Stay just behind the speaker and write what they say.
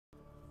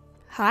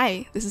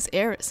Hi, this is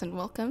Eris and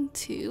welcome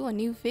to a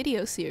new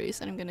video series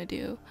that I'm gonna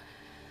do.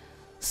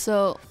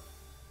 So,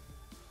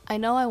 I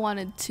know I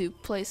wanted to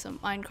play some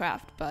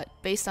Minecraft, but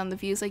based on the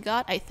views I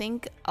got, I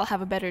think I'll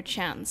have a better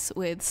chance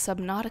with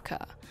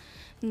Subnautica.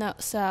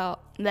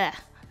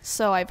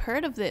 So I've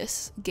heard of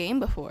this game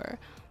before,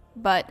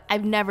 but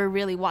I've never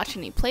really watched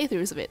any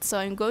playthroughs of it, so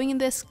I'm going in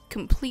this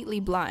completely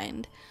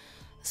blind.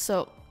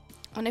 So,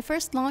 when I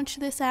first launched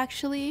this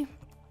actually,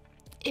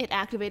 it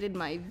activated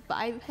my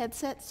Vive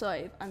headset, so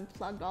I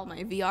unplugged all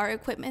my VR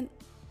equipment,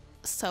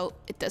 so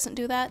it doesn't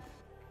do that.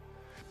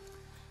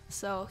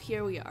 So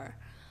here we are.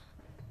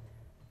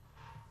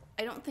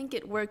 I don't think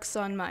it works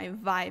on my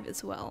Vive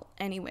as well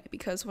anyway,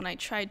 because when I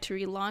tried to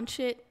relaunch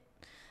it,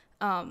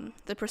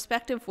 the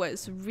perspective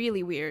was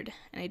really weird,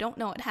 and I don't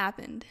know what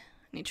happened.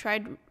 And I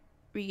tried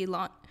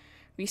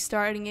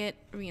restarting it,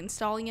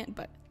 reinstalling it,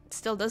 but it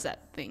still does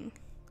that thing.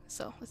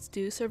 So let's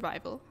do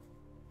survival.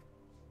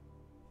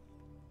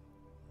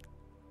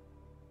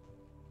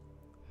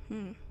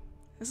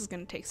 This is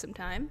gonna take some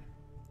time.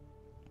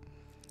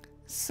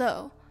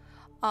 So,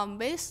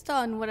 based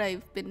on what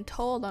I've been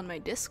told on my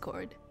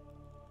Discord,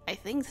 I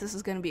think this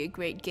is gonna be a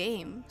great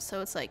game. So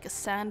it's like a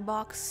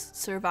sandbox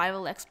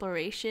survival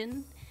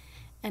exploration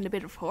and a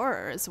bit of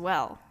horror as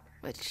well,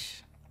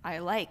 which I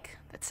like.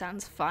 That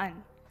sounds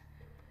fun.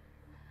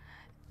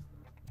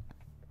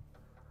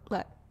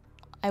 But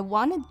I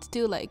wanted to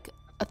do like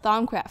a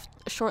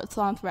short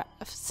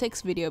Thaumcraft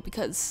 6 video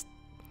because,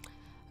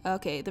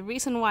 okay, the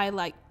reason why I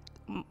like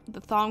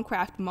the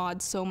Thaumcraft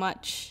mod so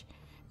much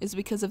is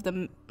because of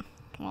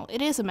well,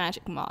 it is a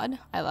magic mod.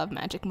 I love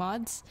magic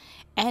mods.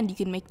 And you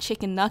can make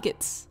chicken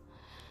nuggets.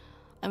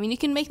 I mean, you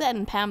can make that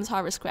in Pam's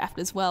Harvestcraft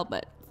as well,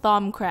 but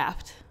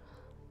Thaumcraft,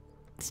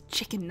 it's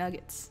chicken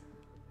nuggets.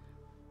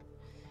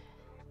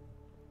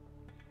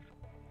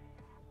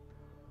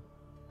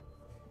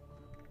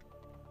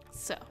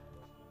 So,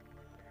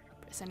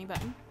 press any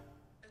button.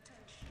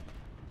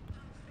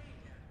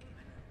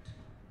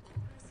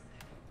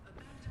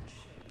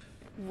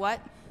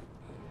 What?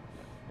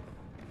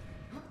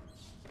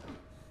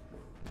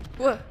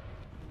 What?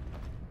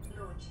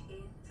 Launch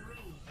in 3,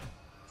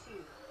 2,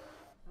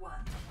 1.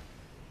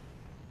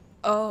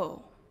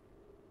 Oh.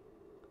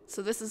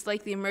 So this is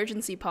like the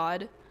emergency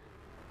pod.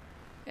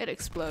 It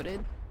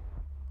exploded.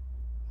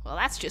 Well,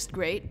 that's just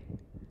great.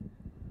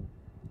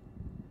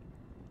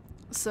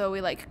 So we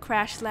like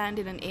crash land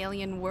in an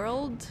alien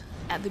world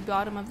at the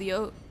bottom of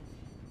the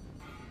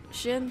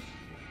ocean.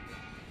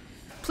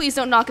 Please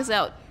don't knock us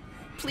out.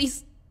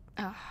 Please.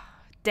 Oh,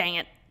 dang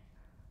it.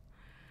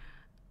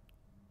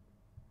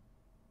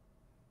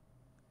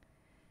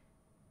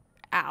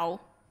 Ow.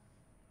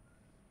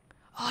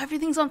 Oh,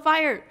 everything's on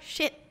fire.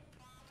 Shit.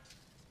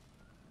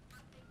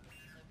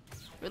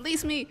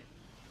 Release me.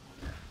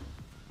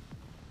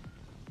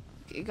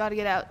 Okay, gotta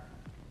get out.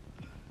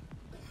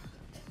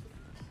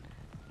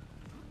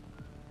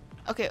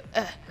 Okay.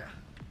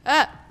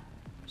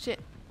 Shit.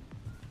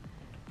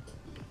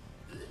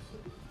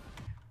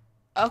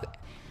 Okay.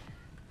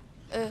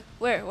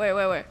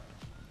 Where?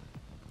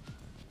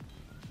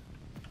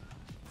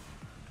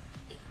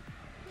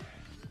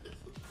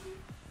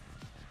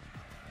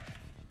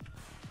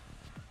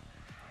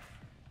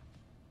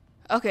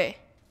 Okay.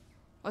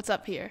 What's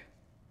up here?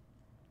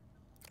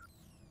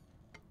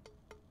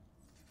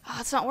 Oh,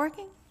 it's not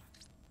working?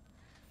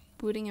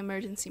 Booting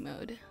emergency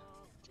mode.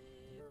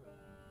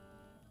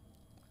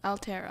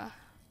 Altera.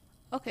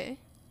 Okay.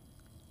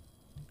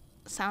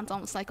 Sounds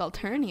almost like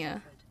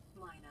Alternia.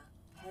 Minor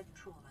head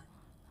trauma.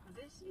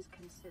 This is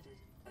considered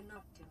an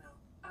optimal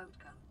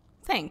outcome.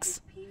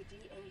 Thanks.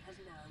 PDA has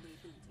now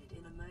rebooted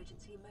in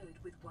emergency mode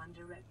with one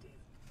directive: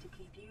 to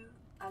keep you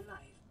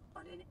alive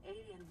on an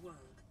alien world.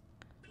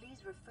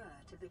 Please refer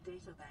to the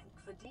databank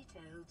for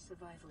detailed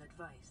survival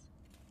advice.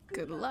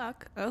 Good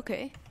luck.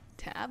 Okay.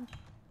 Tab.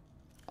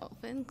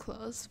 Open,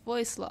 close,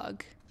 voice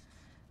log.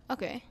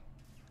 Okay.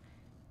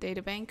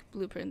 Databank,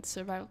 blueprints,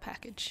 survival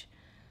package.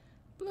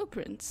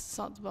 Blueprints,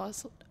 salt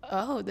boss.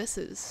 Oh, this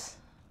is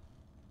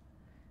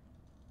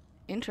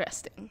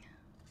interesting.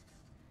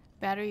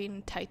 Battery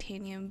and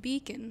titanium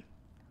beacon.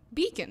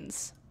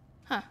 Beacons?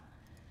 Huh.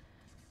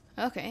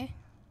 Okay.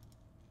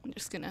 I'm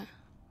just gonna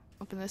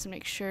open this and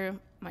make sure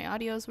my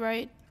audio's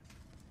right.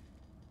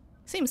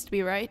 Seems to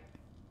be right.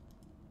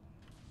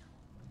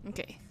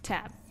 Okay,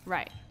 tab,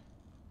 right.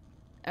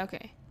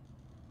 Okay.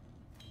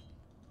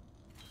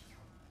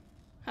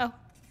 Oh,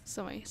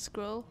 so I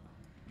scroll.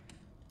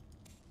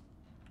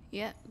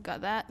 Yeah, got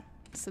that.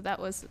 So that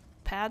was the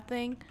pad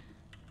thing.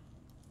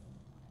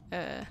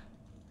 I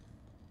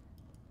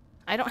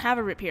don't have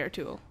a repair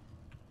tool.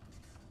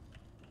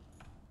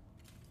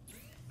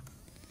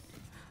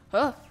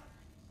 Oh!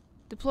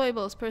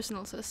 Deployables,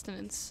 personal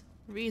sustenance,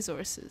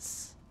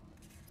 resources.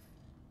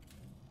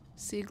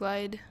 Sea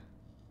glide.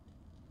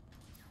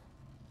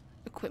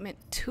 Equipment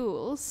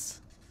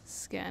tools.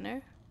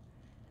 Scanner.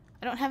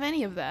 I don't have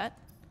any of that.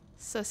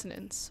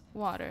 Sustenance.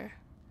 Water.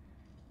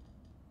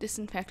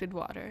 Disinfected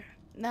water.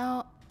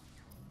 Now,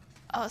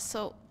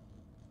 so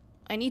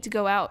I need to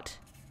go out.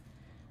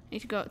 need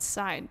to go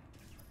outside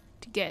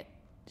to get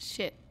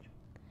shit.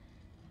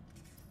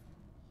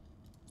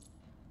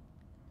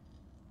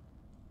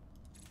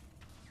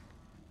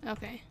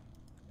 Okay.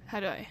 How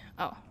do I?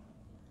 Oh.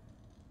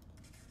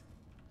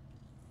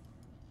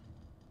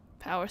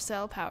 Power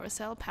cell, power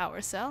cell,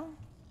 power cell.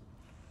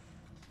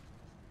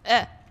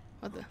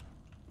 What the?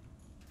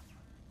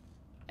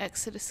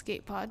 Exit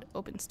escape pod,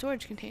 open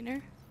storage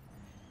container.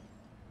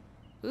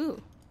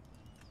 Ooh.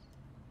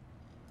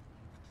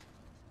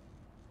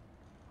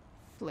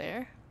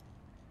 Flare.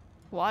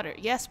 Water.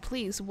 Yes,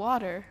 please,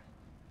 water.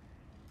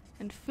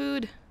 And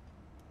food.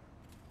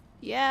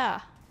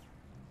 Yeah.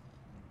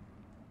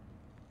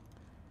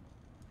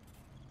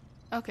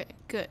 Okay,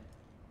 good.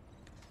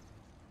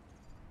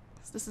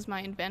 So this is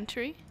my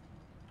inventory.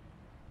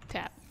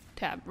 Tab.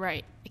 Tab,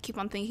 right. I keep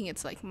on thinking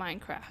it's like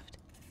Minecraft.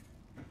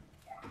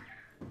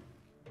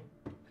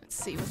 Let's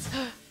see what's...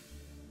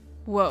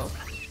 Whoa.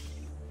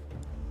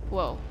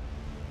 Whoa.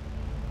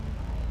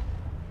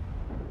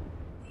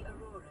 The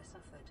Aurora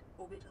suffered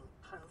orbital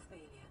hull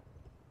failure.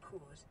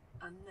 Cause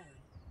unknown.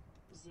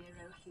 0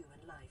 human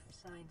life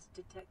signs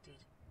detected.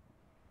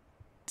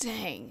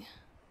 Dang.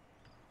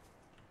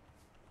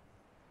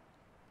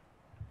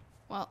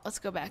 Well, let's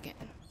go back in.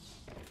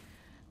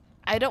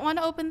 I don't want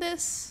to open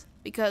this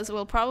because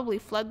we'll probably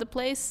flood the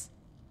place.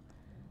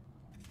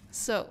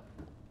 So,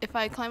 if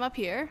I climb up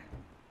here,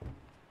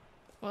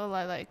 well,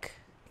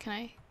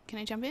 can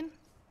I jump in?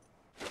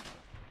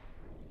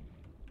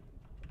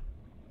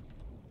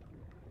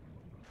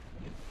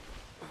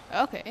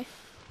 Okay.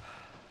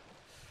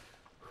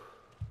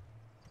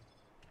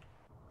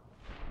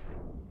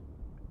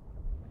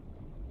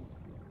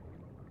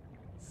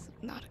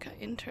 Subnautica,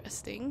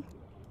 interesting.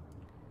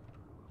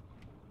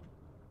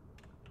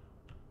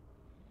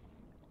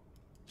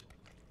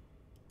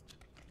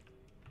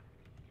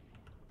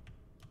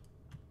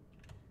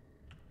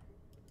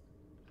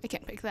 I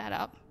can't pick that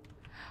up.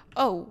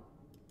 Oh,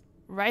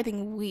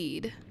 writhing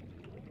weed.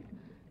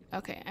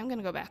 Okay, I'm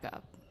gonna go back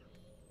up.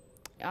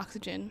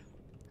 Oxygen.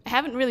 I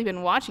haven't really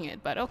been watching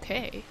it, but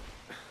okay.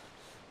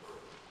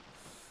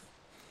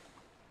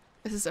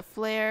 This is a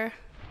flare.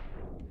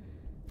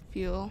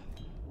 Fuel.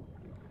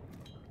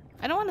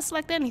 I don't want to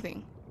select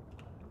anything.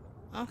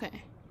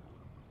 Okay.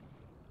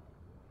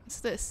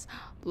 What's this?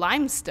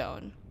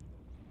 Limestone.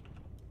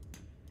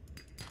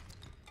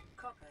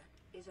 Copper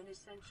is an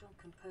essential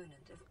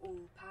component of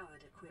all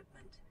powered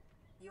equipment.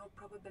 Your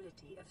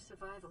probability of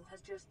survival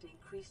has just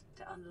increased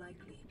to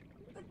unlikely,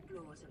 but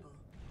plausible.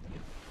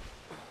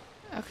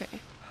 Okay.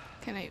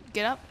 Can I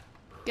get up?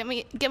 Get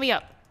me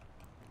up.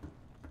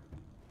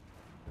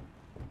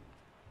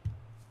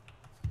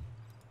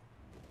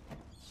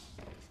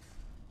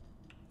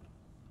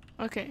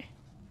 Okay.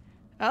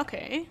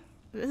 Okay.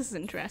 This is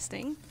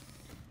interesting.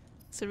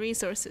 So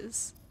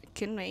resources.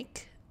 Can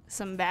make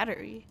some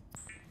battery.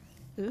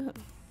 Ooh.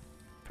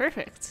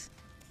 Perfect.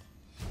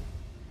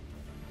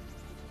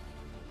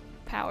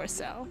 Power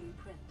cell.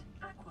 Blueprint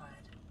acquired.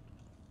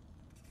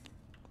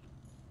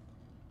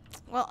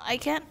 Well, I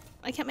can't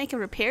make a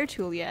repair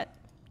tool yet.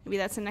 Maybe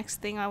that's the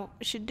next thing I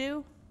should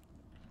do.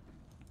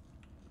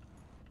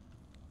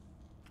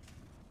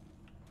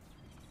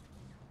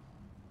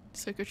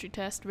 Circuitry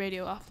test,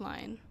 radio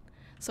offline.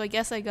 So I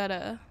guess I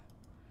gotta...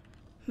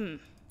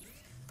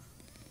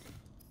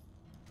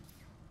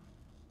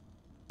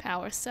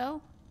 Power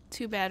cell,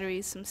 2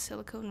 batteries, some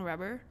silicone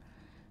rubber.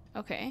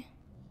 Okay.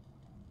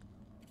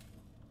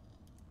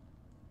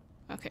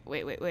 Okay,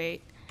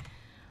 wait.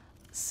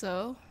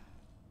 So...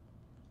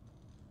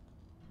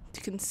 to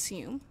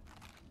consume.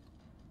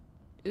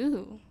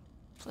 Ooh.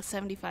 Plus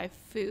 75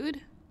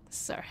 food.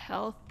 This is our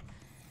health.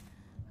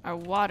 Our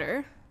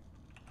water.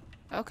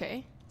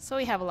 Okay. So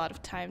we have a lot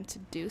of time to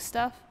do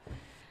stuff.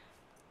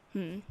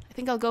 I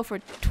think I'll go for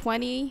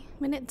 20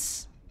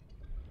 minutes.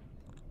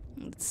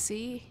 Let's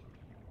see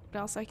what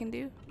else I can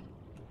do.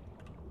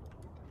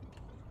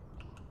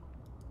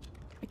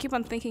 I keep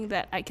on thinking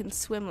that I can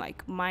swim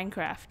like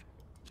Minecraft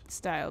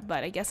style,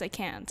 but I guess I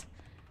can't.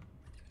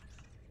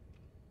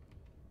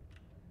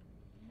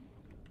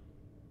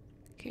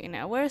 Okay,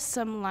 now where's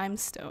some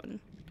limestone?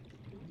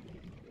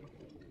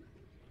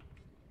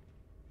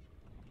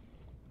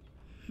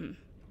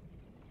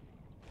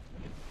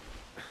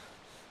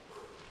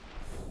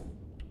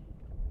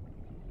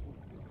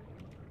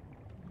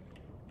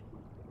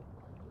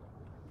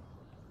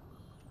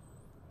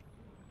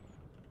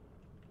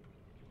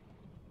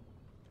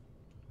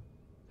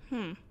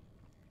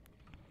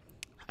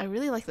 I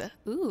really like the...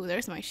 Ooh,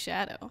 there's my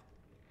shadow.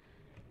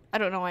 I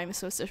don't know why I'm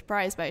so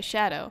surprised by a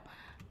shadow.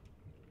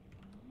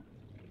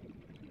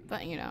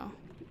 But, you know.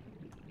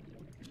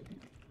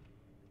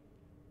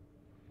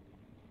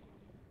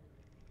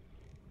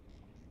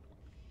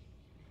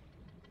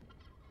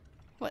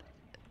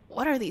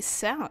 What are these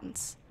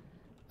sounds?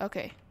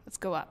 Okay, let's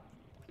go up.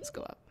 Let's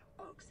go up.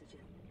 Oxygen.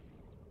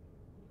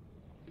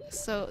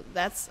 So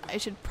that's... I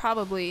should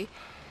probably,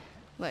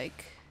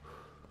 like...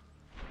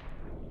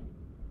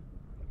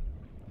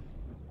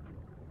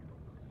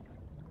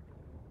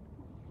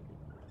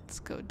 Let's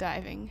go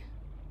diving.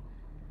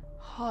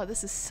 Oh,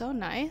 this is so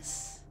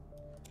nice.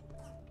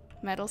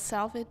 Metal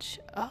salvage.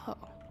 Oh.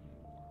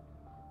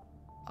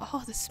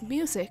 Oh, this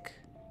music.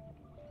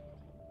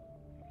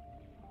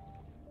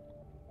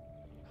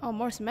 Oh,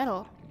 more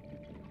metal.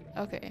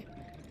 Okay.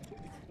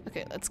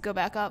 Okay, let's go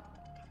back up.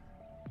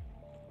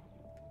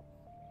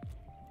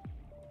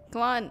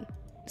 Come on.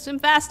 Swim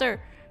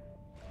faster.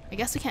 I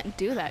guess we can't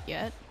do that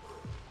yet.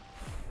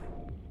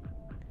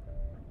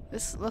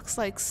 This looks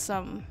like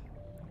some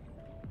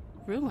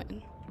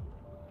ruin.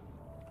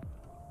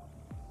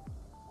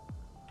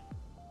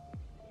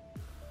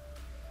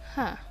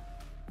 Huh.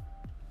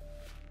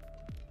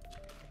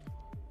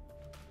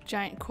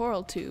 Giant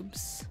coral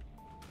tubes.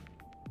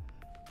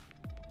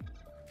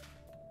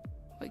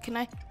 Wait, can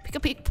I pick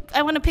up?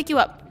 I want to pick you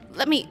up.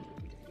 Let me.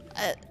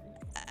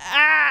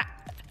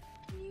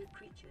 New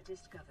creature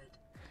discovered.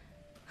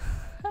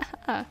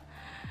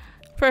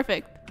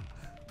 Perfect.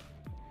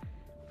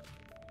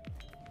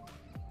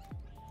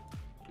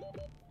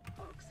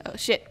 Oh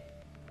shit.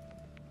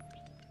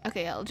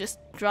 Okay, I'll just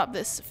drop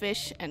this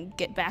fish and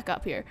get back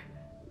up here.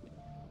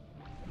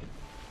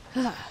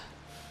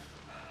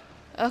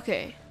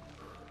 Okay.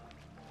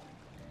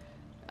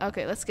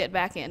 Okay, let's get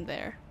back in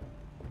there.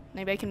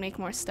 Maybe I can make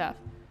more stuff.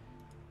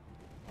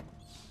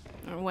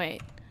 Or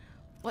wait,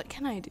 what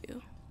can I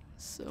do?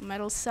 So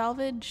metal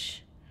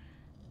salvage.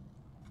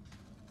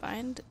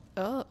 Find.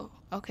 Oh,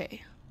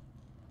 okay.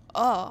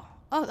 Oh,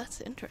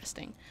 that's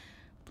interesting.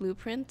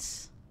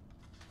 Blueprints.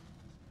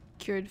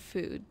 Cured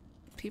food.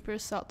 Peeper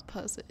salt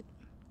deposit.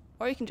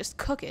 Or you can just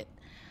cook it.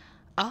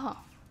 Oh,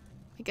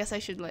 I guess I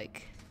should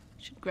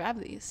grab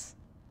these.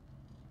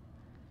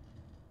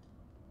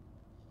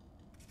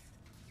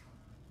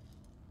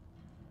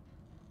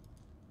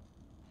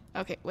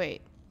 Okay,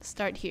 wait.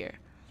 Start here.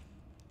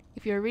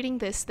 If you're reading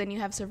this, then you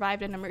have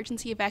survived an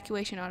emergency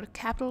evacuation on a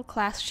capital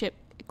class ship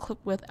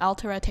equipped with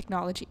Altera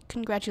technology.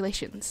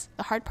 Congratulations.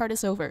 The hard part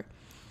is over.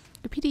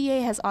 The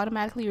PDA has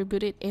automatically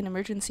rebooted in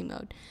emergency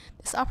mode.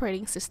 This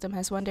operating system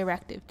has one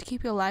directive: to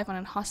keep you alive on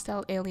a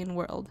hostile alien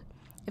world.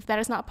 If that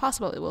is not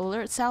possible, it will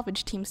alert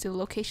salvage teams to the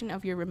location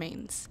of your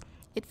remains.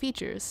 It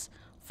features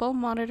full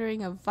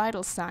monitoring of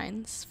vital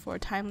signs for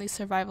timely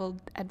survival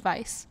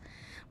advice,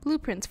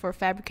 blueprints for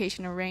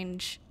fabricating a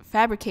range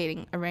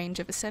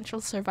of essential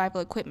survival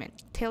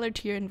equipment tailored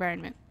to your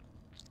environment,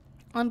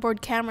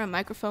 onboard camera,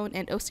 microphone,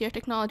 and OCR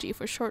technology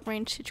for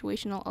short-range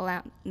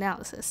situational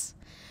analysis,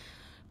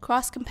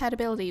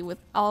 cross-compatibility with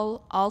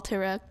all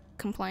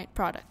Altera-compliant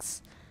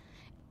products.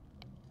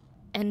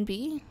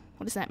 NB?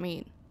 What does that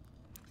mean?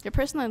 Your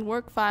personal and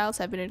work files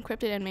have been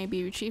encrypted and may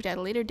be retrieved at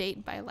a later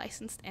date by a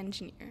licensed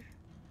engineer.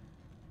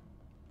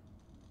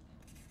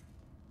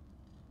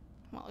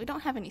 Well, we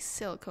don't have any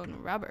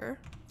silicone rubber.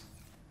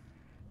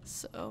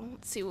 So,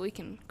 let's see what we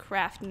can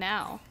craft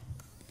now.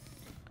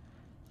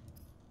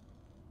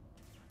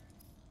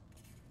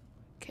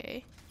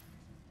 Okay.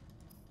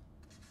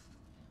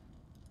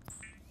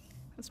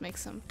 Let's make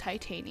some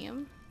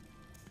titanium.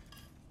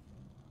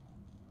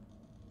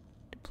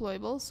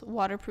 Deployables,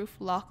 waterproof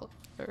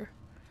locker.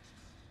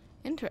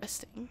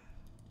 Interesting.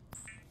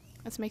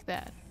 Let's make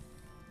that.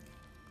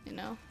 You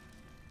know?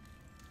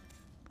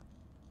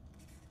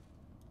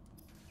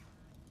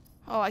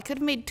 Oh, I could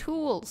have made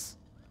tools.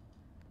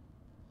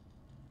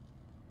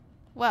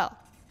 Well.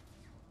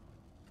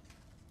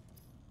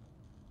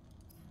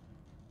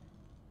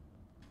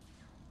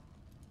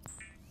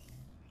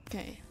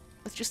 Okay,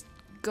 let's just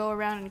go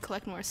around and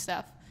collect more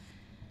stuff.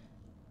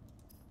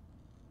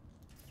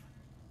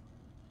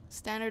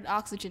 Standard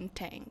oxygen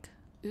tank.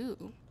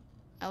 Ooh,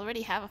 I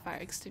already have a fire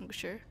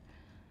extinguisher.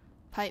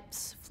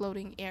 Pipes,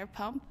 floating air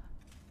pump.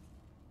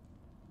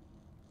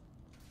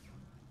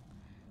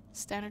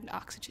 Standard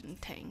oxygen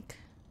tank.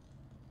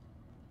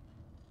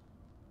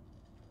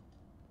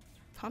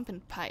 Pump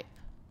and pipe.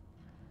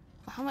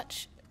 Well, how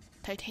much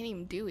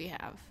titanium do we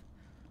have?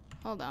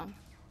 Hold on.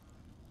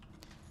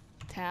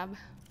 Tab.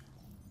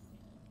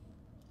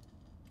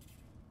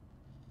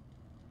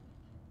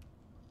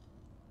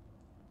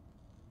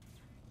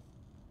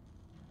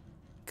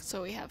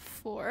 So we have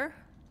 4.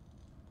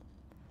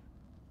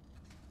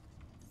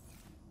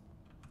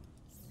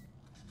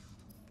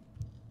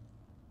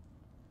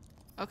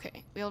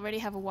 Okay, we already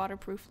have a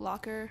waterproof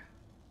locker.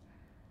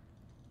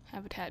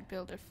 Habitat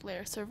builder,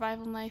 flare,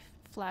 survival knife,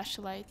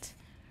 flashlight,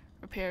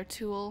 repair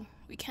tool.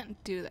 We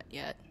can't do that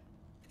yet.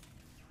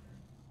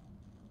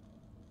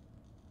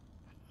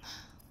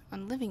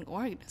 On living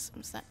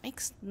organisms, that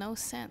makes no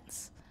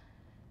sense.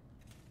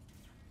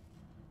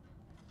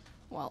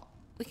 Well,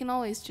 we can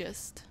always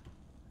just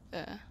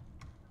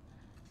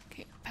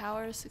okay,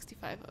 power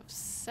 65 of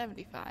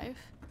 75.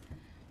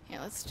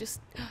 Yeah, let's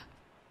just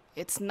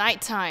it's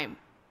nighttime.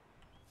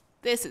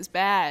 This is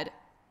bad.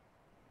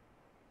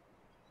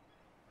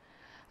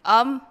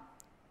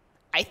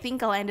 I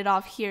think I'll end it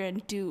off here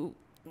and do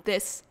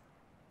this.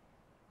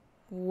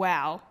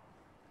 Wow.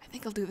 I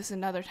think I'll do this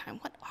another time.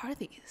 What are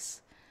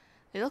these?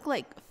 They look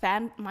like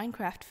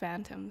Minecraft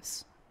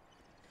phantoms.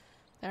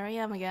 There I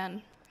am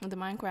again with the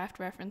Minecraft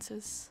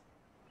references.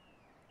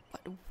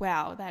 But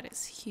wow, that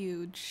is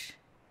huge.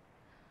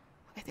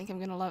 think I'm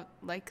gonna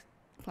like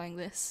playing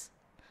this.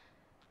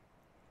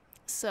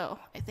 So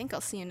I think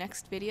I'll see you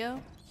next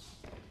video,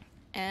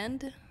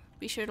 and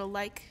be sure to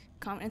like,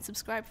 comment, and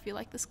subscribe if you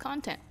like this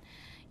content.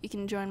 You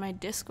can join my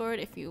Discord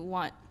if you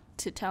want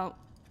to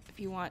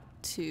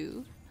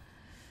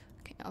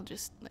okay, I'll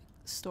just like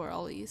store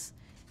all these.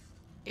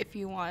 If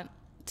you want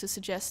to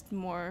suggest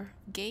more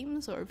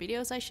games or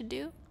videos I should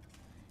do,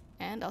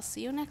 and I'll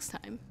see you next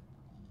time.